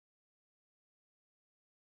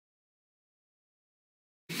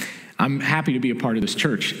I'm happy to be a part of this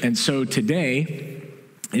church. And so today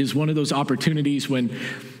is one of those opportunities when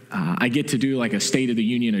I get to do like a State of the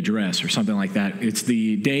Union address or something like that. It's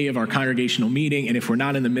the day of our congregational meeting, and if we're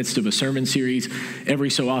not in the midst of a sermon series, every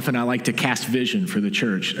so often I like to cast vision for the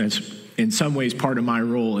church. It's in some ways part of my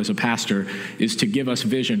role as a pastor is to give us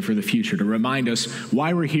vision for the future, to remind us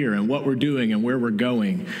why we're here and what we're doing and where we're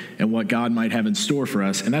going and what God might have in store for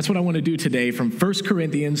us. And that's what I want to do today from 1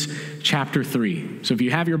 Corinthians chapter 3. So if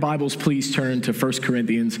you have your Bibles, please turn to 1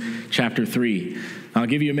 Corinthians chapter 3. I'll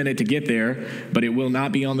give you a minute to get there, but it will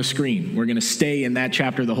not be on the screen. We're going to stay in that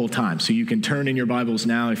chapter the whole time. So you can turn in your Bibles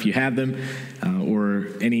now if you have them, or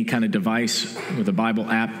any kind of device with a Bible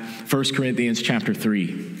app. 1 Corinthians chapter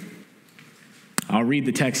 3. I'll read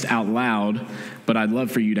the text out loud, but I'd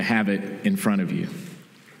love for you to have it in front of you.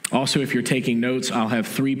 Also, if you're taking notes, I'll have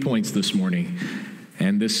 3 points this morning.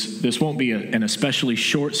 And this won't be an especially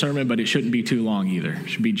short sermon, but it shouldn't be too long either. It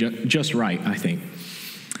should be just right, I think.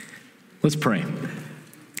 Let's pray.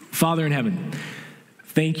 Father in heaven,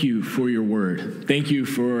 thank you for your word. Thank you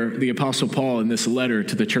for the Apostle Paul in this letter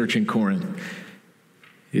to the church in Corinth.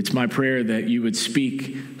 It's my prayer that you would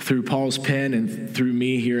speak through Paul's pen and through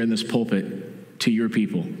me here in this pulpit to your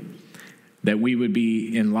people, that we would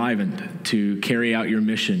be enlivened to carry out your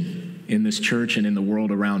mission in this church and in the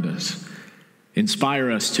world around us.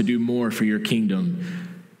 Inspire us to do more for your kingdom.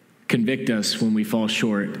 Convict us when we fall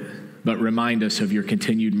short, but remind us of your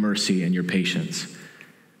continued mercy and your patience.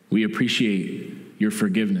 We appreciate your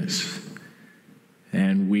forgiveness,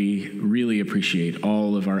 and we really appreciate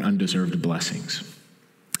all of our undeserved blessings.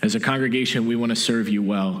 As a congregation, we want to serve you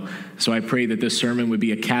well, so I pray that this sermon would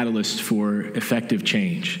be a catalyst for effective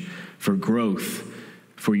change, for growth,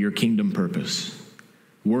 for your kingdom purpose.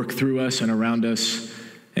 Work through us and around us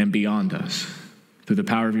and beyond us. Through the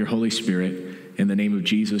power of your Holy Spirit, in the name of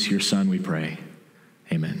Jesus, your Son, we pray.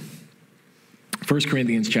 Amen. 1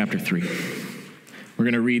 Corinthians chapter 3. We're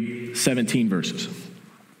going to read 17 verses.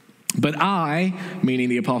 But I, meaning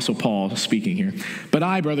the Apostle Paul speaking here, but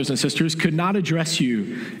I, brothers and sisters, could not address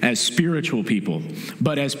you as spiritual people,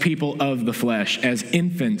 but as people of the flesh, as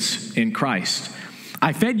infants in Christ.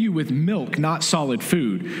 I fed you with milk, not solid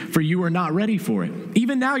food, for you were not ready for it.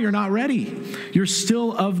 Even now you're not ready. You're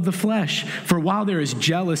still of the flesh. For while there is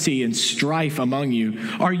jealousy and strife among you,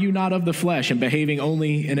 are you not of the flesh and behaving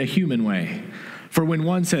only in a human way? For when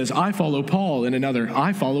one says, I follow Paul, and another,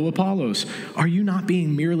 I follow Apollos, are you not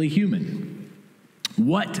being merely human?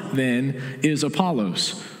 What then is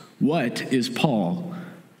Apollos? What is Paul?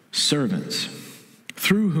 Servants,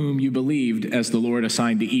 through whom you believed as the Lord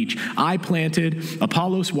assigned to each. I planted,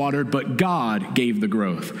 Apollos watered, but God gave the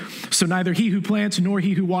growth. So neither he who plants nor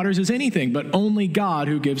he who waters is anything, but only God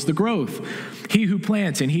who gives the growth. He who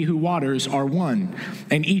plants and he who waters are one,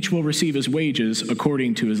 and each will receive his wages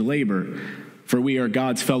according to his labor. For we are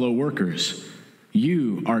God's fellow workers.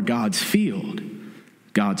 You are God's field,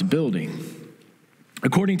 God's building.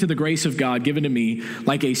 According to the grace of God given to me,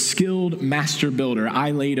 like a skilled master builder,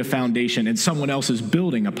 I laid a foundation and someone else is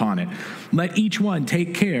building upon it. Let each one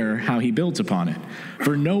take care how he builds upon it.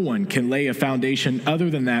 For no one can lay a foundation other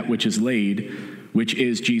than that which is laid, which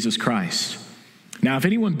is Jesus Christ. Now, if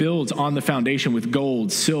anyone builds on the foundation with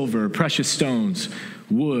gold, silver, precious stones,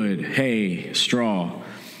 wood, hay, straw,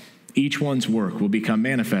 each one's work will become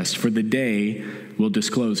manifest, for the day will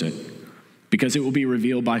disclose it, because it will be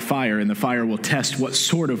revealed by fire, and the fire will test what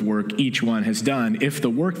sort of work each one has done. If the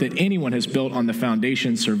work that anyone has built on the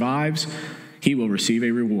foundation survives, he will receive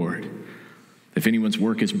a reward. If anyone's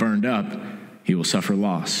work is burned up, he will suffer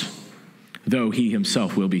loss, though he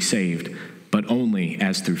himself will be saved, but only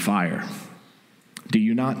as through fire. Do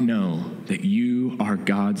you not know that you are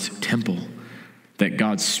God's temple, that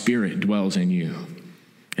God's Spirit dwells in you?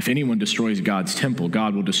 If anyone destroys God's temple,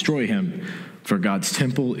 God will destroy him, for God's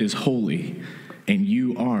temple is holy, and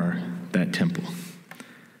you are that temple.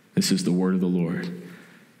 This is the word of the Lord.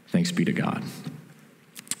 Thanks be to God.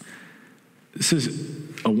 This is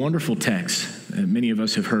a wonderful text that many of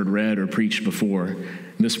us have heard read or preached before.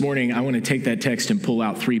 And this morning, I want to take that text and pull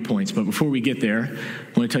out 3 points. But before we get there,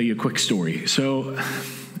 I want to tell you a quick story. So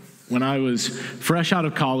when I was fresh out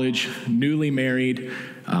of college, newly married,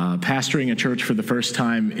 pastoring a church for the first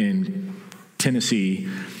time in Tennessee,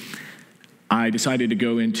 I decided to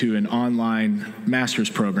go into an online master's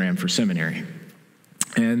program for seminary.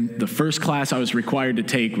 And the first class I was required to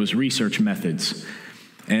take was research methods.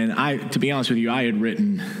 And to be honest with you, I had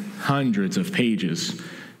written hundreds of pages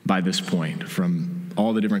by this point from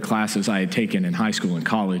all the different classes I had taken in high school and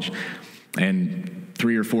college, and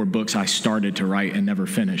 3 or 4 books I started to write and never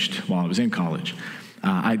finished while I was in college.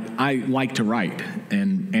 I like to write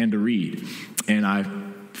and to read, and I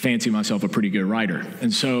fancy myself a pretty good writer.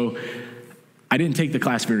 And so I didn't take the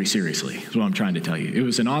class very seriously, is what I'm trying to tell you. It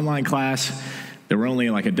was an online class. There were only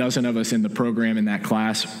like a dozen of us in the program in that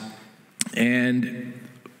class. And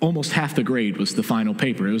almost half the grade was the final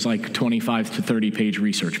paper. It was like 25 to 30 page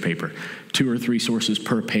research paper, 2 or 3 sources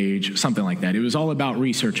per page, something like that. It was all about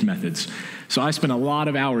research methods. So I spent a lot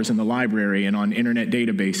of hours in the library and on internet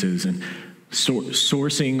databases and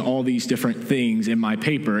sourcing all these different things in my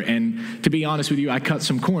paper. And to be honest with you, I cut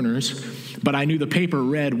some corners, but I knew the paper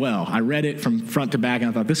read well. I read it from front to back, and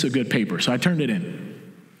I thought, this is a good paper. So I turned it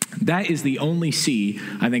in. That is the only C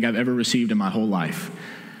I think I've ever received in my whole life.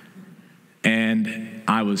 And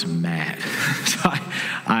I was mad. So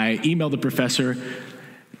I emailed the professor.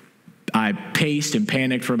 I paced and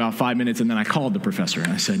panicked for about 5 minutes, and then I called the professor,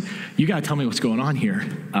 and I said, you got to tell me what's going on here.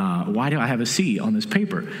 Why do I have a C on this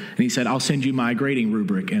paper? And he said, I'll send you my grading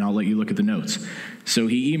rubric, and I'll let you look at the notes. So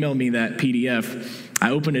he emailed me that PDF. I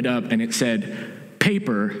opened it up, and it said,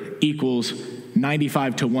 paper equals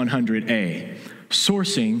 95 to 100A.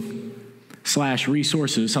 Sourcing /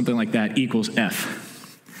 resources, something like that, equals F.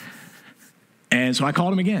 And so I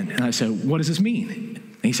called him again, and I said, what does this mean?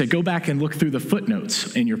 And he said, go back and look through the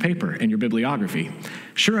footnotes in your paper, in your bibliography.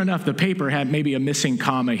 Sure enough, the paper had maybe a missing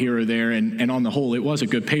comma here or there, and on the whole, it was a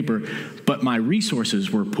good paper, but my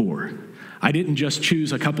resources were poor. I didn't just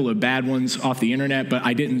choose a couple of bad ones off the internet, but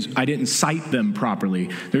I didn't cite them properly.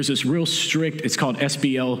 There's this real strict, it's called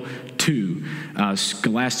SBL 2,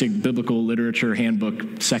 Scholastic Biblical Literature Handbook,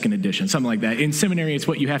 2nd edition, something like that. In seminary, it's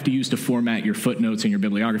what you have to use to format your footnotes and your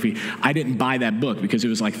bibliography. I didn't buy that book because it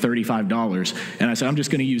was like $35, and I said, I'm just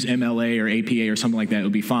going to use MLA or APA or something like that. It'll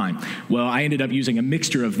be fine. Well, I ended up using a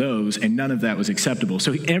mixture of those, and none of that was acceptable.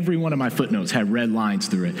 So every one of my footnotes had red lines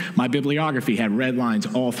through it. My bibliography had red lines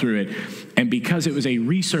all through it. And because it was a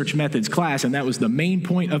research methods class, and that was the main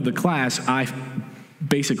point of the class, I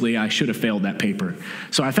should have failed that paper.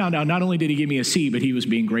 So I found out not only did he give me a C, but he was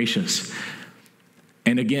being gracious.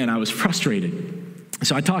 And again, I was frustrated.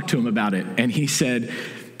 So I talked to him about it, and he said,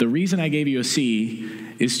 the reason I gave you a C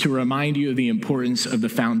is to remind you of the importance of the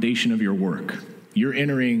foundation of your work. You're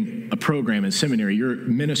entering a program in seminary. You're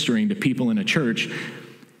ministering to people in a church.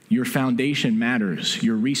 Your foundation matters.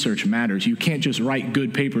 Your research matters. You can't just write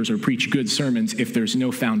good papers or preach good sermons if there's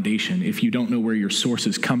no foundation, if you don't know where your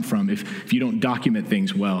sources come from, if you don't document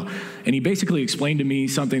things well. And he basically explained to me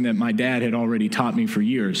something that my dad had already taught me for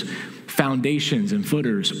years. Foundations and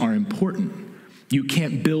footers are important. You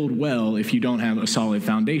can't build well if you don't have a solid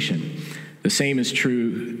foundation. The same is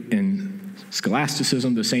true in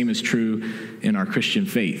scholasticism. The same is true in our Christian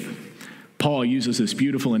faith. Paul uses this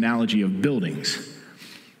beautiful analogy of buildings.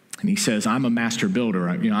 And he says, I'm a master builder.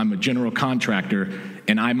 I'm a general contractor,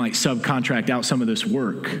 and I might subcontract out some of this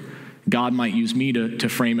work. God might use me to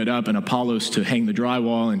frame it up, and Apollos to hang the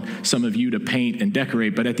drywall, and some of you to paint and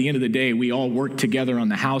decorate. But at the end of the day, we all work together on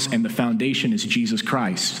the house, and the foundation is Jesus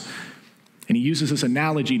Christ. And he uses this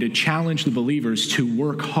analogy to challenge the believers to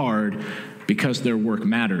work hard because their work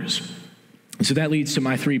matters. And so that leads to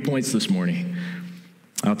my 3 points this morning.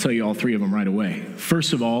 I'll tell you all 3 of them right away.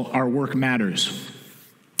 First of all, our work matters.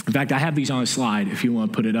 In fact, I have these on a slide if you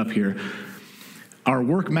want to put it up here. Our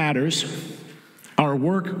work matters. Our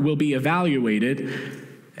work will be evaluated.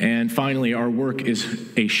 And finally, our work is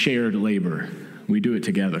a shared labor. We do it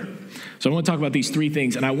together. So I want to talk about these 3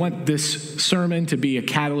 things, and I want this sermon to be a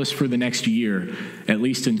catalyst for the next year, at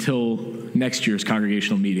least until next year's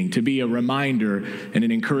congregational meeting, to be a reminder and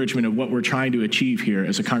an encouragement of what we're trying to achieve here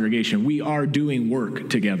as a congregation. We are doing work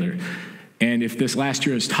together. And if this last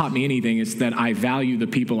year has taught me anything, it's that I value the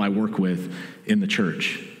people I work with in the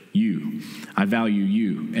church. You. I value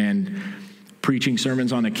you. And preaching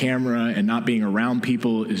sermons on a camera and not being around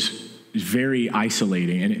people is very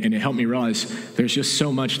isolating. And it helped me realize there's just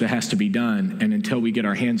so much that has to be done. And until we get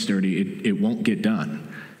our hands dirty, it won't get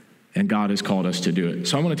done. And God has called us to do it.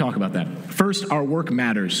 So I want to talk about that. First, our work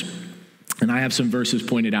matters. And I have some verses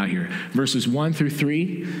pointed out here. Verses 1 through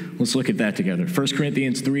 3, let's look at that together. 1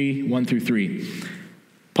 Corinthians 3, 1 through 3.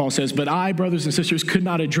 Paul says, but I, brothers and sisters, could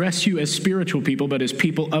not address you as spiritual people, but as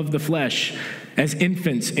people of the flesh, as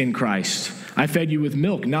infants in Christ. I fed you with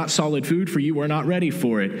milk, not solid food, for you were not ready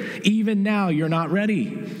for it. Even now you're not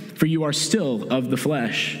ready, for you are still of the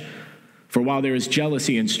flesh. For while there is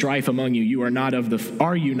jealousy and strife among you, are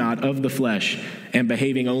you not of the flesh, and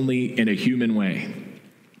behaving only in a human way?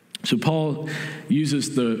 So Paul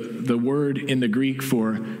uses the word in the Greek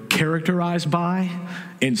for characterized by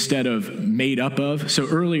instead of made up of. So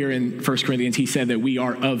earlier in 1 Corinthians, he said that we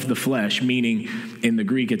are of the flesh, meaning in the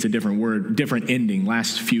Greek, it's a different word, different ending.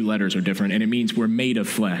 Last few letters are different, and it means we're made of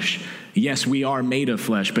flesh. Yes, we are made of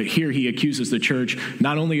flesh, but here he accuses the church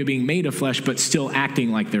not only of being made of flesh, but still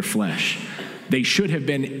acting like they're flesh. They should have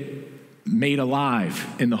been made alive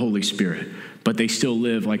in the Holy Spirit, but they still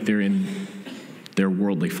live like they're in their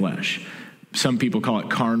worldly flesh. Some people call it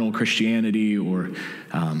carnal Christianity or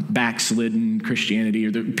backslidden Christianity,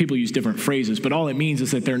 or people use different phrases, but all it means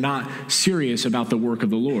is that they're not serious about the work of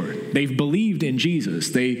the Lord. They've believed in Jesus.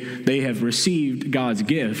 They have received God's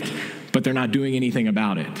gift, but they're not doing anything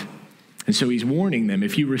about it. And so he's warning them,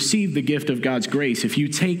 if you receive the gift of God's grace, if you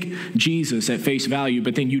take Jesus at face value,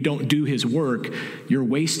 but then you don't do his work, you're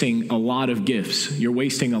wasting a lot of gifts. You're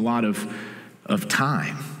wasting a lot of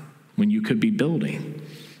time when you could be building.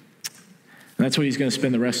 And that's what he's going to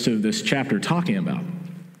spend the rest of this chapter talking about.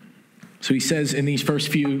 So he says in these first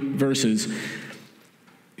few verses,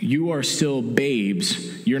 you are still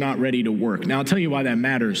babes. You're not ready to work. Now, I'll tell you why that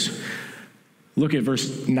matters. Look at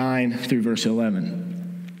verse 9 through verse 11.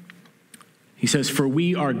 He says, for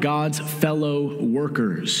we are God's fellow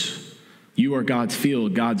workers. You are God's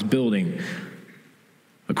field, God's building.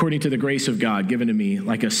 According to the grace of God given to me,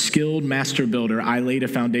 like a skilled master builder, I laid a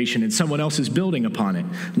foundation and someone else is building upon it.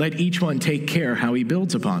 Let each one take care how he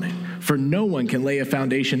builds upon it. For no one can lay a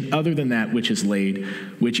foundation other than that which is laid,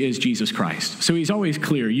 which is Jesus Christ. So he's always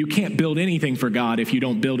clear. You can't build anything for God if you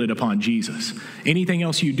don't build it upon Jesus. Anything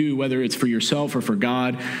else you do, whether it's for yourself or for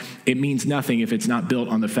God, it means nothing if it's not built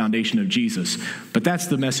on the foundation of Jesus. But that's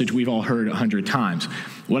the message we've all heard 100 times.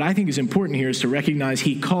 What I think is important here is to recognize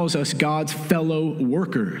he calls us God's fellow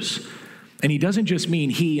workers. And he doesn't just mean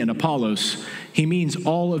he and Apollos. He means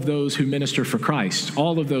all of those who minister for Christ,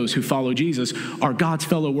 all of those who follow Jesus are God's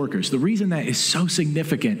fellow workers. The reason that is so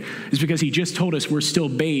significant is because he just told us we're still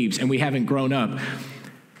babes and we haven't grown up.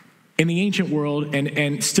 In the ancient world,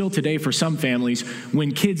 and still today for some families,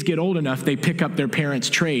 when kids get old enough, they pick up their parents'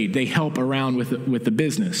 trade. They help around with the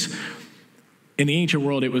business. In the ancient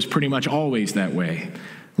world, it was pretty much always that way.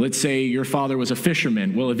 Let's say your father was a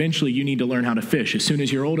fisherman. Well, eventually you need to learn how to fish. As soon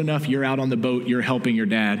as you're old enough, you're out on the boat, you're helping your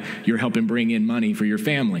dad, you're helping bring in money for your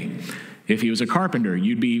family. If he was a carpenter,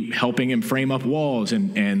 you'd be helping him frame up walls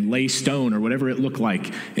and lay stone or whatever it looked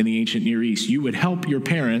like in the ancient Near East. You would help your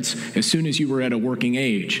parents as soon as you were at a working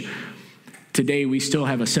age. Today, we still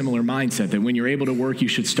have a similar mindset that when you're able to work, you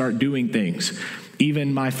should start doing things.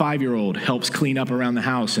 Even my 5-year-old helps clean up around the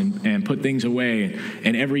house and put things away.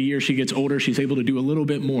 And every year she gets older, she's able to do a little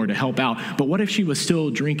bit more to help out. But what if she was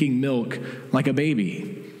still drinking milk like a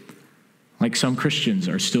baby? Like some Christians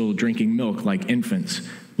are still drinking milk like infants.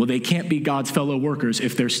 Well, they can't be God's fellow workers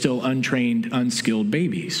if they're still untrained, unskilled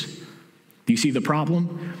babies. Do you see the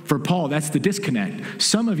problem? For Paul, that's the disconnect.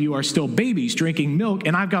 Some of you are still babies drinking milk,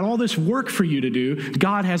 and I've got all this work for you to do.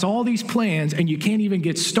 God has all these plans, and you can't even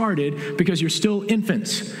get started because you're still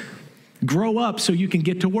infants. Grow up so you can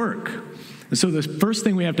get to work. And so the first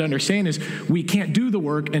thing we have to understand is we can't do the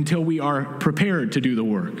work until we are prepared to do the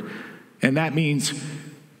work. And that means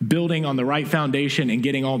building on the right foundation and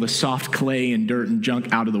getting all the soft clay and dirt and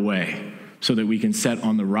junk out of the way so that we can set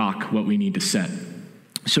on the rock what we need to set.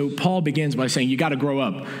 So Paul begins by saying, you got to grow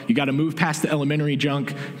up. You got to move past the elementary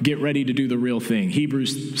junk, get ready to do the real thing.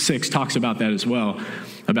 Hebrews 6 talks about that as well,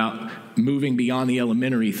 about moving beyond the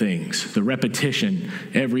elementary things, the repetition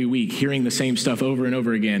every week, hearing the same stuff over and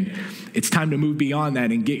over again. It's time to move beyond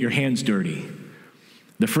that and get your hands dirty.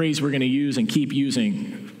 The phrase we're going to use and keep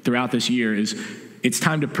using throughout this year is, it's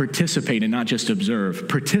time to participate and not just observe.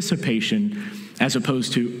 Participation as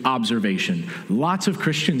opposed to observation. Lots of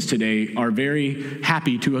Christians today are very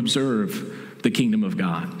happy to observe the kingdom of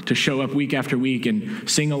God, to show up week after week and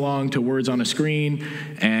sing along to words on a screen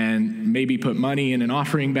and maybe put money in an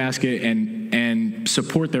offering basket and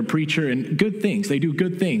support their preacher and good things. They do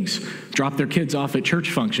good things, drop their kids off at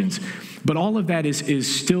church functions. But all of that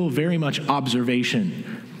is still very much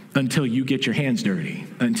observation until you get your hands dirty,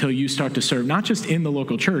 until you start to serve, not just in the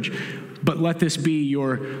local church, but let this be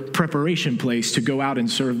your preparation place to go out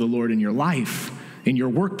and serve the Lord in your life, in your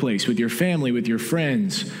workplace, with your family, with your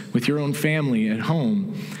friends, with your own family at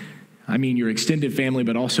home. I mean your extended family,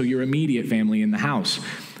 but also your immediate family in the house.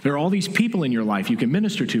 There are all these people in your life you can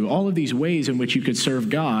minister to, all of these ways in which you could serve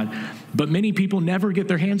God, but many people never get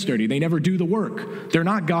their hands dirty. They never do the work. They're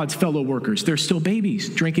not God's fellow workers. They're still babies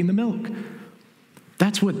drinking the milk.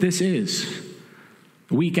 That's what this is.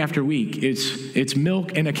 week after week. It's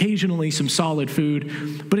milk and occasionally some solid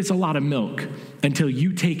food, but it's a lot of milk until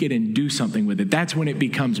you take it and do something with it. That's when it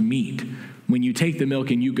becomes meat, when you take the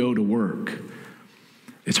milk and you go to work.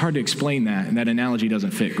 It's hard to explain that, and that analogy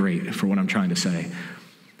doesn't fit great for what I'm trying to say.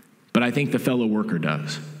 But I think the fellow worker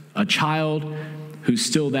does. A child who's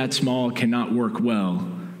still that small cannot work well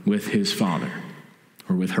with his father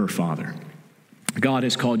or with her father. God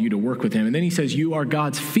has called you to work with him. And then he says, you are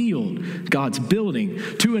God's field, God's building.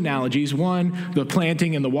 Two analogies. One, the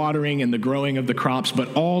planting and the watering and the growing of the crops,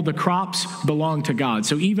 but all the crops belong to God.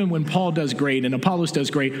 So even when Paul does great and Apollos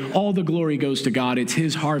does great, all the glory goes to God. It's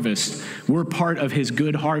his harvest. We're part of his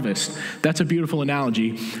good harvest. That's a beautiful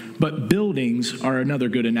analogy. But buildings are another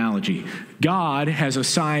good analogy. God has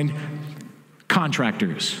assigned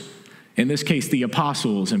contractors. In this case, the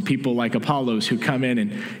apostles and people like Apollos who come in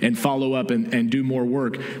and follow up and do more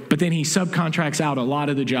work. But then he subcontracts out a lot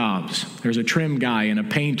of the jobs. There's a trim guy and a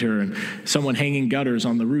painter and someone hanging gutters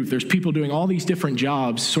on the roof. There's people doing all these different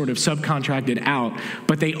jobs sort of subcontracted out,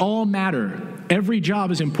 but they all matter. Every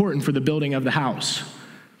job is important for the building of the house.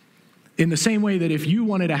 In the same way that if you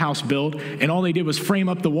wanted a house built and all they did was frame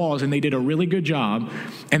up the walls and they did a really good job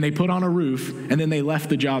and they put on a roof and then they left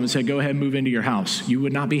the job and said, go ahead and move into your house, you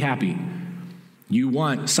would not be happy. You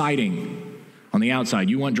want siding on the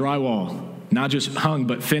outside. You want drywall, not just hung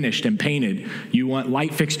but finished and painted. You want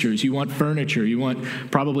light fixtures. You want furniture. You want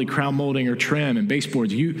probably crown molding or trim and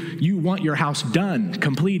baseboards. You want your house done,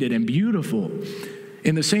 completed, and beautiful.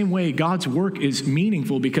 In the same way, God's work is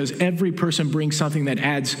meaningful because every person brings something that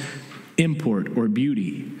adds import or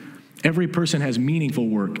beauty. Every person has meaningful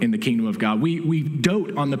work in the kingdom of God. We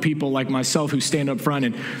dote on the people like myself who stand up front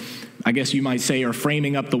and I guess you might say are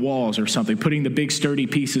framing up the walls or something, putting the big sturdy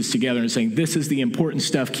pieces together and saying, this is the important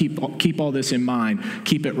stuff. Keep all this in mind.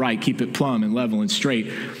 Keep it right. Keep it plumb and level and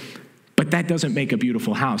straight. But that doesn't make a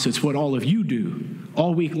beautiful house. It's what all of you do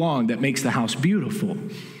all week long that makes the house beautiful.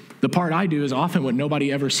 The part I do is often what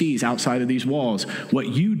nobody ever sees outside of these walls. What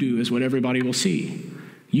you do is what everybody will see.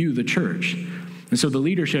 You, the church. And so the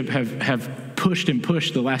leadership have pushed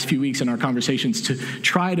the last few weeks in our conversations to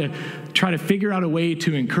try to figure out a way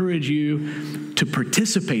to encourage you to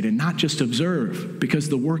participate and not just observe, because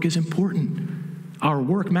the work is important. Our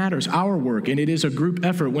work matters, our work, and it is a group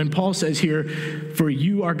effort. When Paul says here, for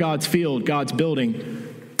you are God's field, God's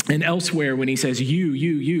building, and elsewhere when he says you,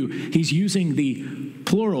 he's using the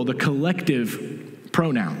plural, the collective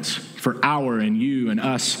pronouns for our and you and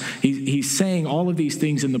us. He's saying all of these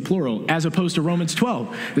things in the plural, as opposed to Romans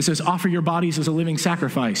 12. It says, offer your bodies as a living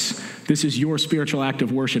sacrifice. This is your spiritual act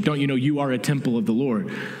of worship. Don't you know you are a temple of the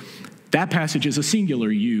Lord? That passage is a singular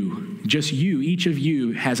you. Just you, each of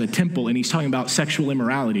you has a temple, and he's talking about sexual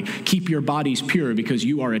immorality. Keep your bodies pure because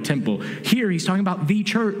you are a temple. Here he's talking about the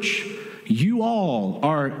church. You all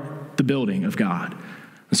are the building of God.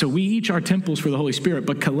 So we each are temples for the Holy Spirit,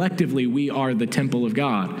 but collectively we are the temple of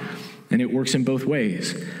God, and it works in both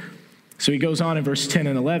ways. So he goes on in verse 10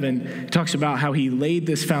 and 11, talks about how he laid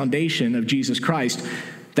this foundation of Jesus Christ.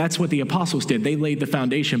 That's what the apostles did. They laid the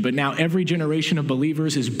foundation, but now every generation of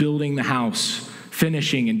believers is building the house,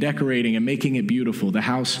 finishing and decorating and making it beautiful, the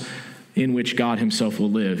house in which God himself will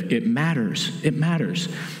live. It matters. It matters.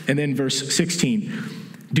 And then verse 16,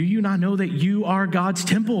 do you not know that you are God's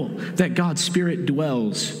temple, that God's Spirit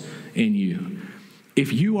dwells in you?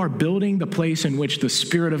 If you are building the place in which the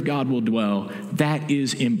Spirit of God will dwell, that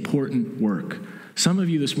is important work. Some of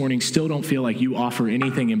you this morning still don't feel like you offer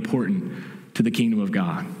anything important to the kingdom of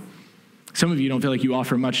God. Some of you don't feel like you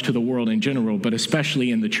offer much to the world in general, but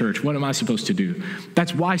especially in the church. What am I supposed to do?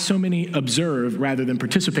 That's why so many observe rather than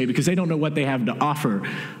participate, because they don't know what they have to offer.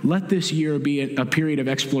 Let this year be a period of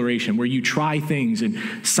exploration where you try things and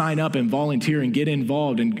sign up and volunteer and get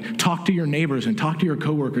involved and talk to your neighbors and talk to your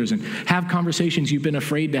coworkers and have conversations you've been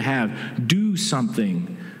afraid to have. Do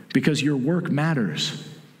something, because your work matters.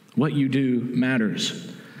 What you do matters.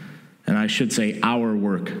 And I should say our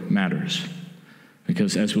work matters,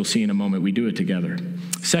 because as we'll see in a moment, we do it together.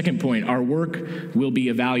 Second point, our work will be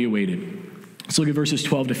evaluated. Let's look at verses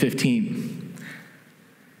 12 to 15.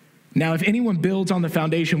 Now, if anyone builds on the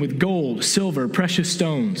foundation with gold, silver, precious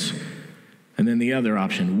stones, and then the other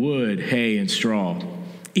option, wood, hay, and straw,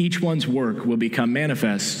 each one's work will become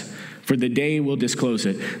manifest, for the day will disclose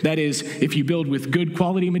it. That is, if you build with good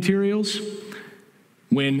quality materials,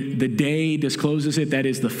 when the day discloses it, that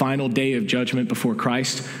is the final day of judgment before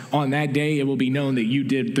Christ, on that day it will be known that you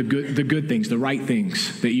did the good things, the right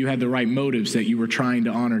things, that you had the right motives, that you were trying to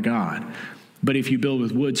honor God. But if you build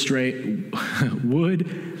with wood,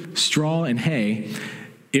 straw, and hay,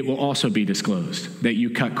 it will also be disclosed that you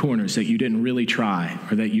cut corners, that you didn't really try,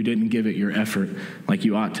 or that you didn't give it your effort like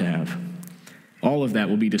you ought to have. All of that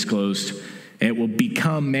will be disclosed. It will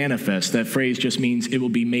become manifest. That phrase just means it will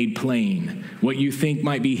be made plain. What you think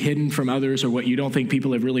might be hidden from others, or what you don't think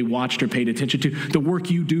people have really watched or paid attention to, the work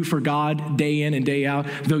you do for God day in and day out,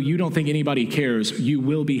 though you don't think anybody cares, you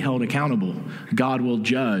will be held accountable. God will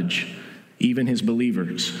judge even his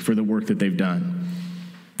believers for the work that they've done.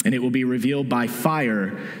 And it will be revealed by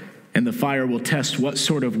fire, and the fire will test what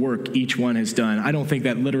sort of work each one has done. I don't think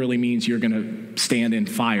that literally means you're going to stand in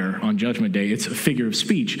fire on Judgment Day. It's a figure of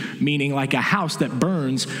speech, meaning like a house that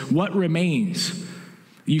burns, what remains?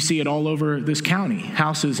 You see it all over this county,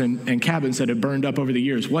 houses and cabins that have burned up over the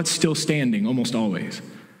years. What's still standing almost always?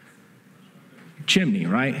 Chimney,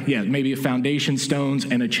 right? Yeah, maybe a foundation, stones,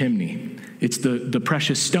 and a chimney. It's the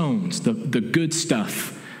precious stones, the good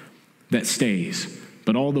stuff that stays.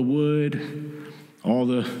 But all the wood, all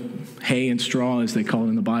the hay and straw, as they call it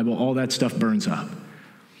in the Bible, all that stuff burns up.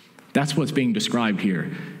 That's what's being described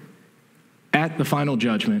here. At the final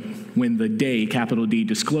judgment, when the day, capital D,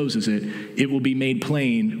 discloses it, it will be made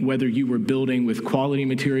plain whether you were building with quality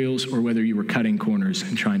materials or whether you were cutting corners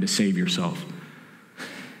and trying to save yourself.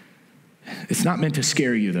 It's not meant to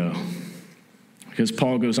scare you, though, because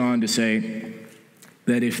Paul goes on to say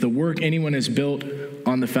that if the work anyone has built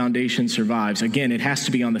on the foundation survives, again, it has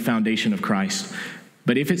to be on the foundation of Christ.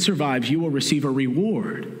 But if it survives, you will receive a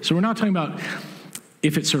reward. So we're not talking about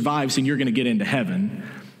if it survives and you're going to get into heaven.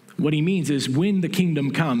 What he means is when the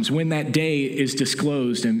kingdom comes, when that day is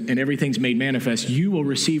disclosed and everything's made manifest, you will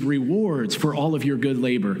receive rewards for all of your good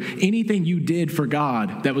labor. Anything you did for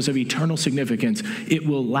God that was of eternal significance, it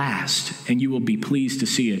will last, and you will be pleased to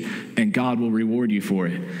see it, and God will reward you for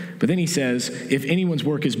it. But then he says, if anyone's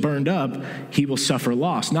work is burned up, he will suffer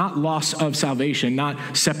loss. Not loss of salvation,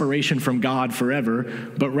 not separation from God forever,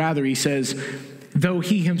 but rather he says, though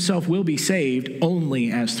he himself will be saved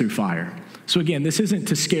only as through fire. So again, this isn't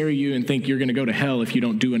to scare you and think you're going to go to hell if you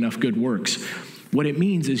don't do enough good works. What it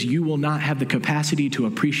means is you will not have the capacity to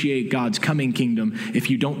appreciate God's coming kingdom if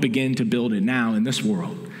you don't begin to build it now in this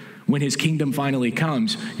world. When his kingdom finally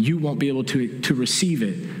comes, you won't be able to receive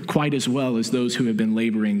it quite as well as those who have been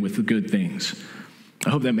laboring with the good things. I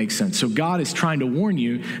hope that makes sense. So God is trying to warn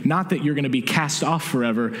you, not that you're going to be cast off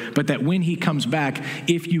forever, but that when he comes back,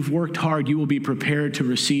 if you've worked hard, you will be prepared to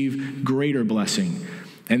receive greater blessing.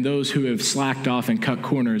 And those who have slacked off and cut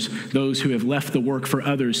corners, those who have left the work for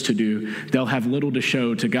others to do, they'll have little to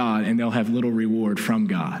show to God, and they'll have little reward from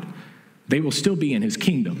God. They will still be in his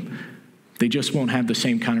kingdom. They just won't have the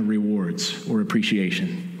same kind of rewards or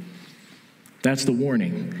appreciation. That's the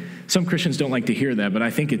warning. Some Christians don't like to hear that, but I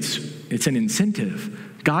think it's an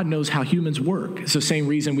incentive. God knows how humans work. It's the same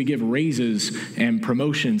reason we give raises and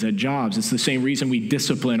promotions at jobs. It's the same reason we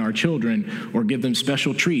discipline our children or give them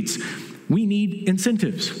special treats. We need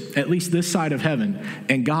incentives, at least this side of heaven,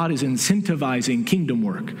 and God is incentivizing kingdom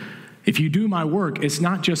work. If you do my work, it's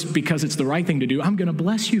not just because it's the right thing to do. I'm going to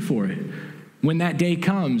bless you for it. When that day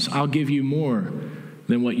comes, I'll give you more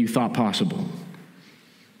than what you thought possible.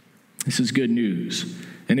 This is good news,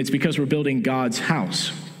 and it's because we're building God's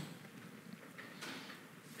house.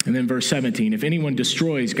 And then verse 17, if anyone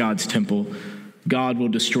destroys God's temple, God will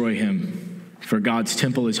destroy him, for God's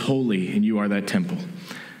temple is holy, and you are that temple.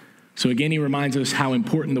 So again, he reminds us how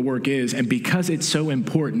important the work is. And because it's so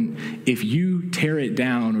important, if you tear it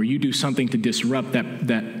down or you do something to disrupt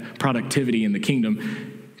that productivity in the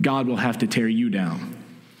kingdom, God will have to tear you down.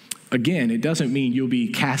 Again, it doesn't mean you'll be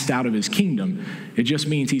cast out of his kingdom. It just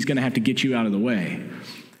means he's going to have to get you out of the way.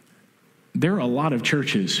 There are a lot of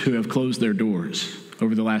churches who have closed their doors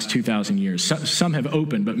over the last 2,000 years. Some have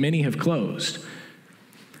opened, but many have closed.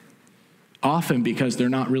 Often because they're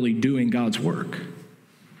not really doing God's work.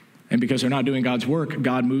 And because they're not doing God's work,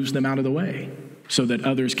 God moves them out of the way so that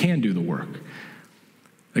others can do the work.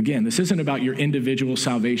 Again, this isn't about your individual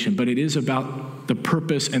salvation, but it is about the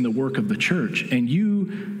purpose and the work of the church. And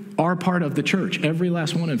you are part of the church. Every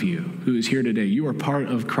last one of you who is here today, you are part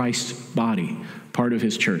of Christ's body, part of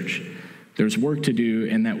his church. There's work to do,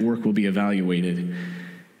 and that work will be evaluated.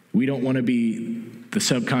 We don't want to be the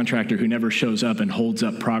subcontractor who never shows up and holds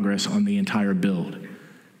up progress on the entire build.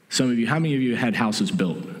 Some of you, how many of you had houses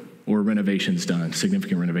built or renovations done,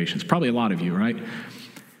 significant renovations? Probably a lot of you, right?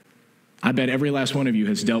 I bet every last one of you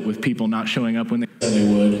has dealt with people not showing up when they said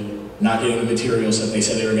they would, not getting the materials that they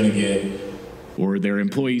said they were going to get, or their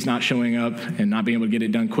employees not showing up and not being able to get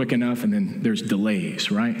it done quick enough, and then there's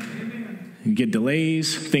delays, right? You get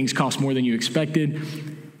delays, things cost more than you expected,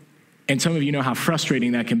 and some of you know how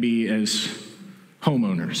frustrating that can be as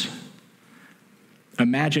homeowners.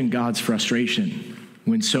 Imagine God's frustration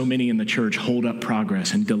when so many in the church hold up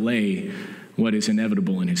progress and delay what is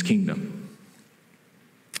inevitable in his kingdom.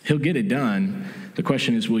 He'll get it done. The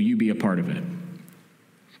question is, will you be a part of it?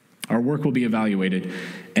 Our work will be evaluated.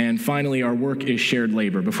 And finally, our work is shared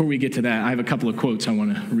labor. Before we get to that, I have a couple of quotes I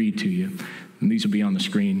want to read to you. And these will be on the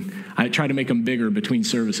screen. I try to make them bigger between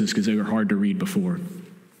services because they were hard to read before.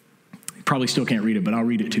 You probably still can't read it, but I'll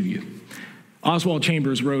read it to you. Oswald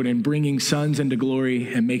Chambers wrote, in Bringing Sons into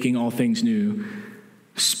Glory and Making All Things New,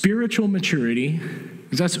 spiritual maturity,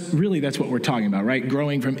 because that's what we're talking about, right?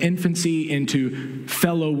 Growing from infancy into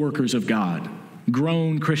fellow workers of God,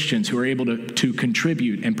 grown Christians who are able to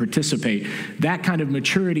contribute and participate. That kind of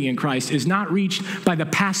maturity in Christ is not reached by the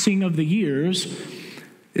passing of the years.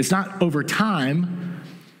 It's not over time,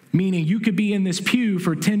 meaning you could be in this pew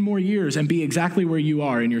for 10 more years and be exactly where you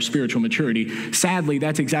are in your spiritual maturity. Sadly,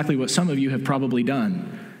 that's exactly what some of you have probably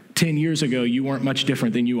done. 10 years ago, you weren't much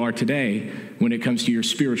different than you are today when it comes to your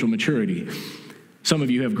spiritual maturity. Some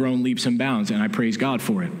of you have grown leaps and bounds, and I praise God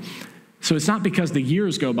for it. So it's not because the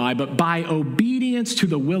years go by, but by obedience to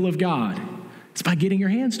the will of God. It's by getting your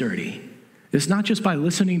hands dirty. It's not just by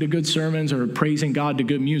listening to good sermons or praising God to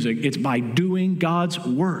good music. It's by doing God's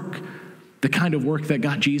work, the kind of work that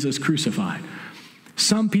got Jesus crucified.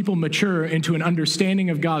 Some people mature into an understanding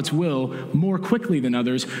of God's will more quickly than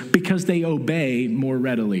others because they obey more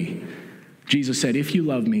readily. Jesus said, if you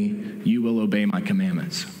love me, you will obey my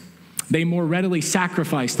commandments. They more readily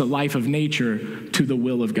sacrifice the life of nature to the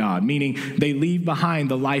will of God, meaning they leave behind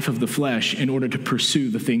the life of the flesh in order to pursue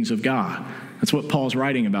the things of God. That's what Paul's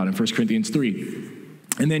writing about in 1 Corinthians 3.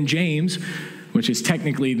 And then James, which is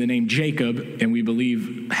technically the name Jacob, and we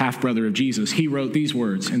believe half-brother of Jesus, he wrote these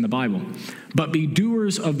words in the Bible, but be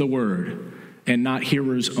doers of the word and not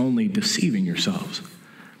hearers only, deceiving yourselves.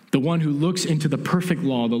 The one who looks into the perfect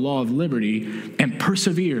law, the law of liberty, and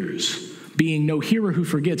perseveres, being no hearer who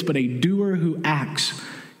forgets, but a doer who acts,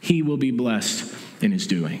 he will be blessed in his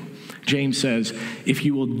doing. James says, if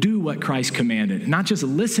you will do what Christ commanded, not just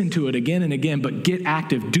listen to it again and again, but get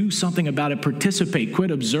active, do something about it, participate, quit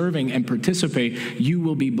observing and participate, you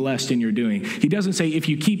will be blessed in your doing. He doesn't say if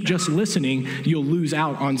you keep just listening, you'll lose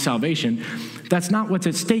out on salvation. That's not what's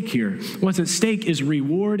at stake here. What's at stake is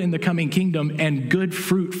reward in the coming kingdom and good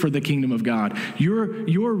fruit for the kingdom of God.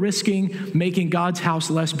 You're risking making God's house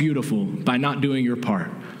less beautiful by not doing your part.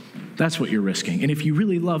 That's what you're risking. And if you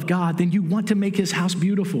really love God, then you want to make his house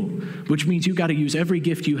beautiful, which means you got to use every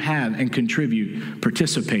gift you have and contribute,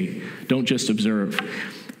 participate, don't just observe.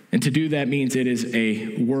 And to do that means it is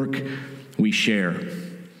a work we share,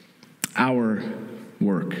 our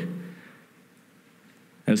work.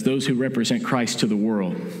 As those who represent Christ to the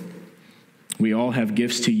world, we all have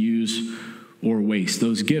gifts to use or waste.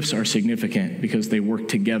 Those gifts are significant because they work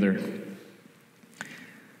together.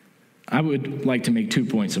 I would like to make 2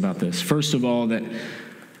 points about this. First of all, that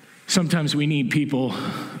sometimes we need people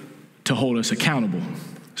to hold us accountable.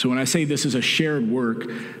 So when I say this is a shared work,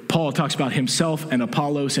 Paul talks about himself and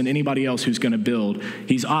Apollos and anybody else who's going to build.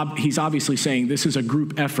 He's obviously saying this is a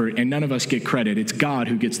group effort and none of us get credit. It's God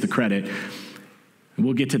who gets the credit.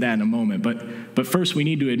 We'll get to that in a moment. But first we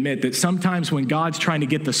need to admit that sometimes when God's trying to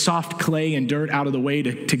get the soft clay and dirt out of the way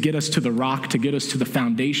to get us to the rock, to get us to the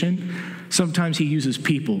foundation, sometimes he uses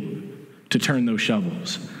people to turn those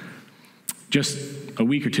shovels. Just a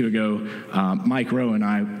week or two ago, Mike Rowe and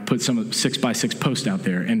I put some 6x6 posts out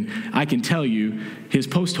there, and I can tell you, his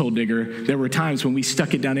post hole digger, there were times when we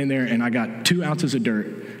stuck it down in there and I got 2 ounces of dirt,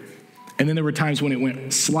 and then there were times when it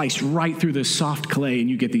went sliced right through this soft clay and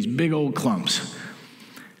you get these big old clumps.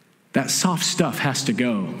 That soft stuff has to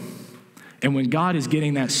go. And when God is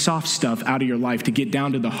getting that soft stuff out of your life to get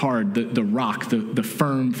down to the hard, the rock, the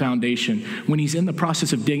firm foundation, when he's in the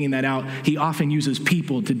process of digging that out, he often uses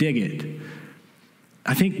people to dig it.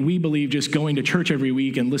 I think we believe just going to church every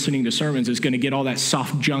week and listening to sermons is going to get all that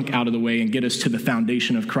soft junk out of the way and get us to the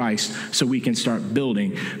foundation of Christ so we can start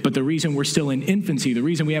building. But the reason we're still in infancy, the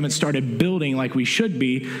reason we haven't started building like we should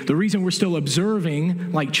be, the reason we're still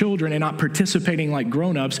observing like children and not participating like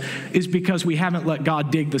grown-ups is because we haven't let God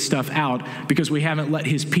dig the stuff out, because we haven't let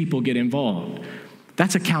his people get involved.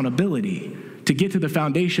 That's accountability. To get to the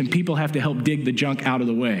foundation, people have to help dig the junk out of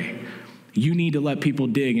the way. You need to let people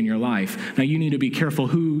dig in your life. Now, you need to be careful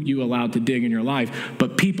who you allow to dig in your life,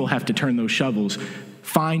 but people have to turn those shovels.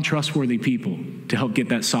 Find trustworthy people to help get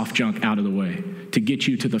that soft junk out of the way, to get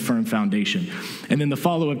you to the firm foundation. And then the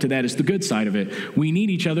follow-up to that is the good side of it. We need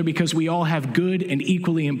each other because we all have good and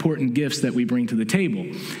equally important gifts that we bring to the table.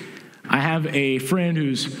 I have a friend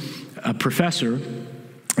who's a professor,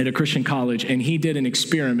 at a Christian college, and he did an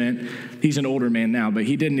experiment. He's an older man now, but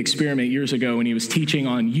he did an experiment years ago when he was teaching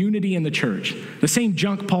on unity in the church. The same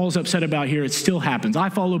junk Paul's upset about here, it still happens. I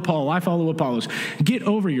follow Paul, I follow Apollos. Get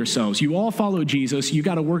over yourselves. You all follow Jesus. You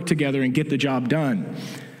got to work together and get the job done.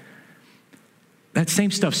 That same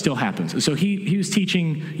stuff still happens. So he was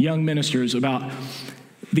teaching young ministers about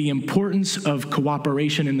the importance of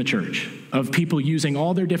cooperation in the church, of people using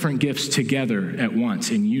all their different gifts together at once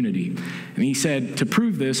in unity. And he said, to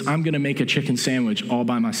prove this, I'm going to make a chicken sandwich all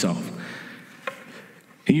by myself.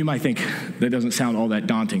 And you might think that doesn't sound all that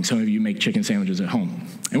daunting. Some of you make chicken sandwiches at home.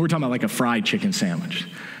 And we're talking about like a fried chicken sandwich.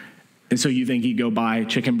 And so you think you go buy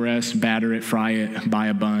chicken breast, batter it, fry it, buy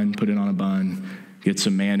a bun, put it on a bun, get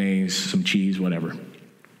some mayonnaise, some cheese, whatever.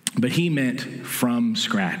 But he meant from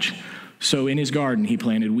scratch. So in his garden, he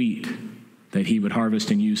planted wheat that he would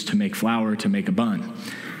harvest and use to make flour to make a bun.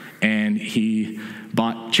 And he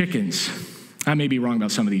bought chickens. I may be wrong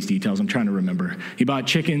about some of these details. I'm trying to remember. He bought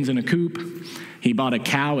chickens in a coop. He bought a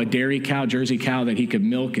cow, a dairy cow, Jersey cow that he could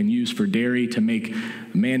milk and use for dairy to make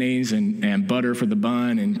mayonnaise and butter for the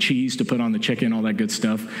bun and cheese to put on the chicken, all that good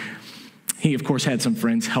stuff. He, of course, had some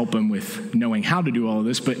friends help him with knowing how to do all of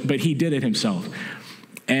this, but he did it himself.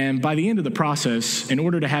 And by the end of the process, in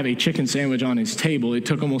order to have a chicken sandwich on his table, it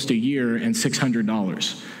took almost a year and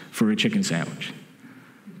 $600 for a chicken sandwich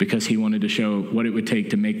because he wanted to show what it would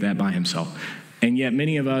take to make that by himself. And yet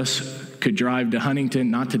many of us could drive to Huntington,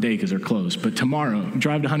 not today because they're closed, but tomorrow,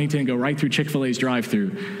 drive to Huntington, go right through Chick-fil-A's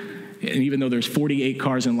drive-through. And even though there's 48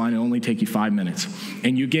 cars in line, it'll only take you 5 minutes.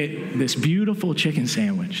 And you get this beautiful chicken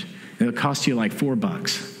sandwich. It'll cost you like $4.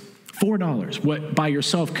 $4, what by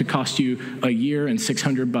yourself could cost you a year and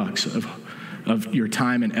 $600 of your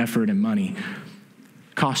time and effort and money,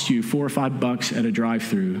 cost you $4 or $5 at a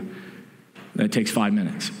drive-through that takes 5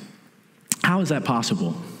 minutes. How is that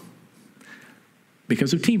possible?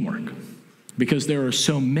 Because of teamwork. Because there are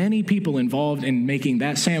so many people involved in making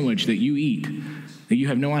that sandwich that you eat that you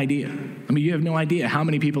have no idea. I mean, you have no idea how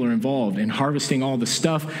many people are involved in harvesting all the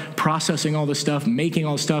stuff, processing all the stuff, making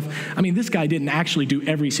all the stuff. I mean, this guy didn't actually do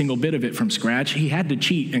every single bit of it from scratch. He had to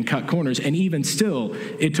cheat and cut corners, and even still,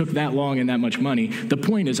 it took that long and that much money. The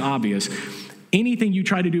point is obvious. Anything you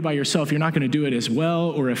try to do by yourself, you're not going to do it as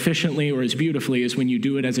well or efficiently or as beautifully as when you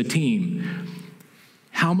do it as a team.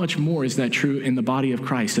 How much more is that true in the body of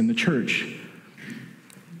Christ, in the church?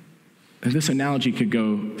 And this analogy could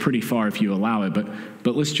go pretty far if you allow it,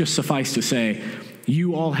 but let's just suffice to say,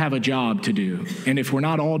 you all have a job to do. And if we're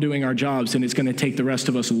not all doing our jobs, then it's going to take the rest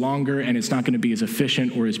of us longer, and it's not going to be as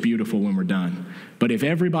efficient or as beautiful when we're done. But if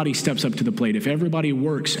everybody steps up to the plate, if everybody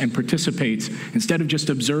works and participates, instead of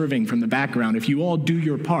just observing from the background, if you all do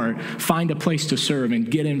your part, find a place to serve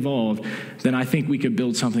and get involved, then I think we could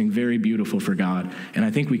build something very beautiful for God. And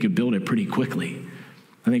I think we could build it pretty quickly.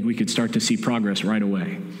 I think we could start to see progress right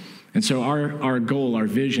away. And so our goal, our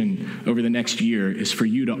vision over the next year is for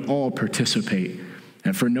you to all participate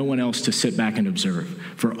and for no one else to sit back and observe.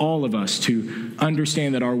 For all of us to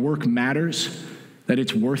understand that our work matters, that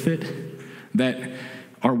it's worth it, that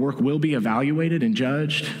our work will be evaluated and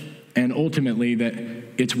judged, and ultimately that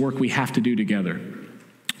it's work we have to do together.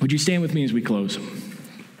 Would you stand with me as we close?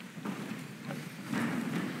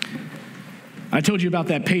 I told you about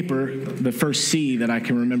that paper, the first C that I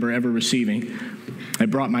can remember ever receiving. I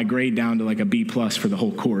brought my grade down to like a B+ for the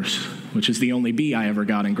whole course, which is the only B I ever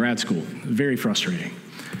got in grad school. Very frustrating.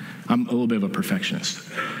 I'm a little bit of a perfectionist.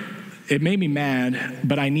 It made me mad,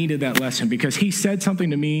 but I needed that lesson because he said something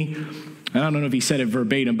to me. I don't know if he said it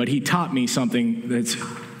verbatim, but he taught me something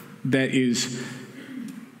that is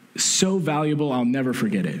so valuable, I'll never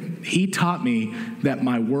forget it. He taught me that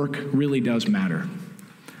my work really does matter.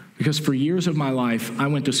 Because for years of my life, I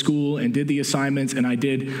went to school and did the assignments, and I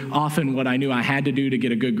did often what I knew I had to do to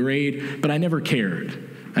get a good grade, but I never cared.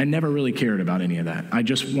 I never really cared about any of that. I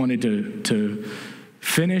just wanted to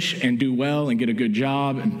finish and do well and get a good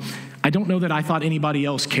job. And I don't know that I thought anybody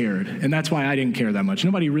else cared, and that's why I didn't care that much.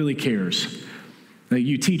 Nobody really cares.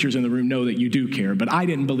 You teachers in the room know that you do care, but I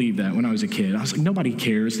didn't believe that when I was a kid. I was like, nobody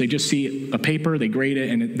cares. They just see a paper, they grade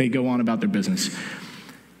it, and they go on about their business.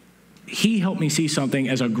 He helped me see something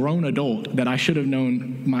as a grown adult that I should have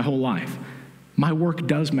known my whole life. My work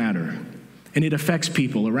does matter, and it affects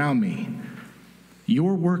people around me.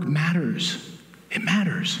 Your work matters. It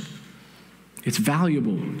matters. It's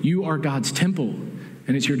valuable. You are God's temple,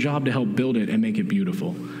 and it's your job to help build it and make it beautiful.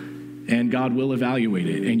 And God will evaluate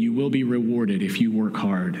it, and you will be rewarded if you work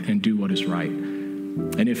hard and do what is right.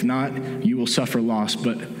 And if not, you will suffer loss,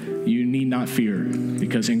 but you need not fear,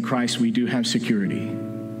 because in Christ we do have security.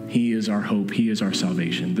 He is our hope. He is our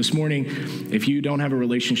salvation. This morning, if you don't have a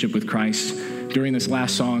relationship with Christ, during this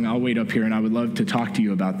last song, I'll wait up here and I would love to talk to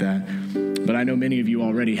you about that. But I know many of you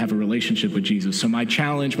already have a relationship with Jesus. So my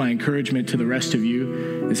challenge, my encouragement to the rest of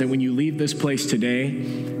you is that when you leave this place today,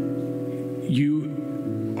 you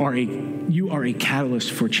are a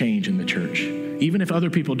catalyst for change in the church. Even if other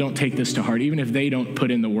people don't take this to heart, even if they don't put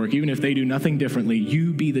in the work, even if they do nothing differently,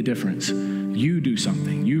 you be the difference. You do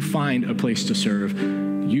something. You find a place to serve.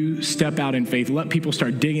 You step out in faith. Let people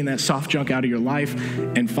start digging that soft junk out of your life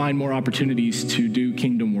and find more opportunities to do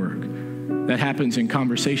kingdom work. That happens in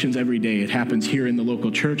conversations every day. It happens here in the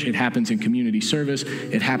local church. It happens in community service.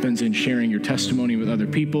 It happens in sharing your testimony with other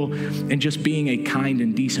people and just being a kind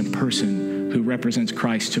and decent person who represents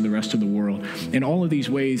Christ to the rest of the world. In all of these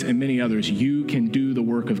ways and many others, you can do the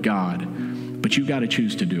work of God, but you got to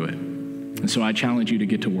choose to do it. And so I challenge you to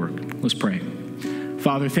get to work. Let's pray.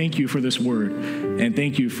 Father, thank you for this word, and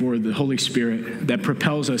thank you for the Holy Spirit that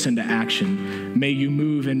propels us into action. May you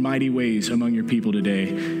move in mighty ways among your people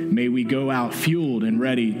today. May we go out fueled and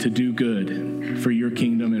ready to do good for your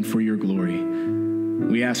kingdom and for your glory.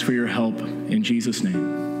 We ask for your help in Jesus'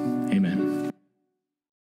 name. Amen.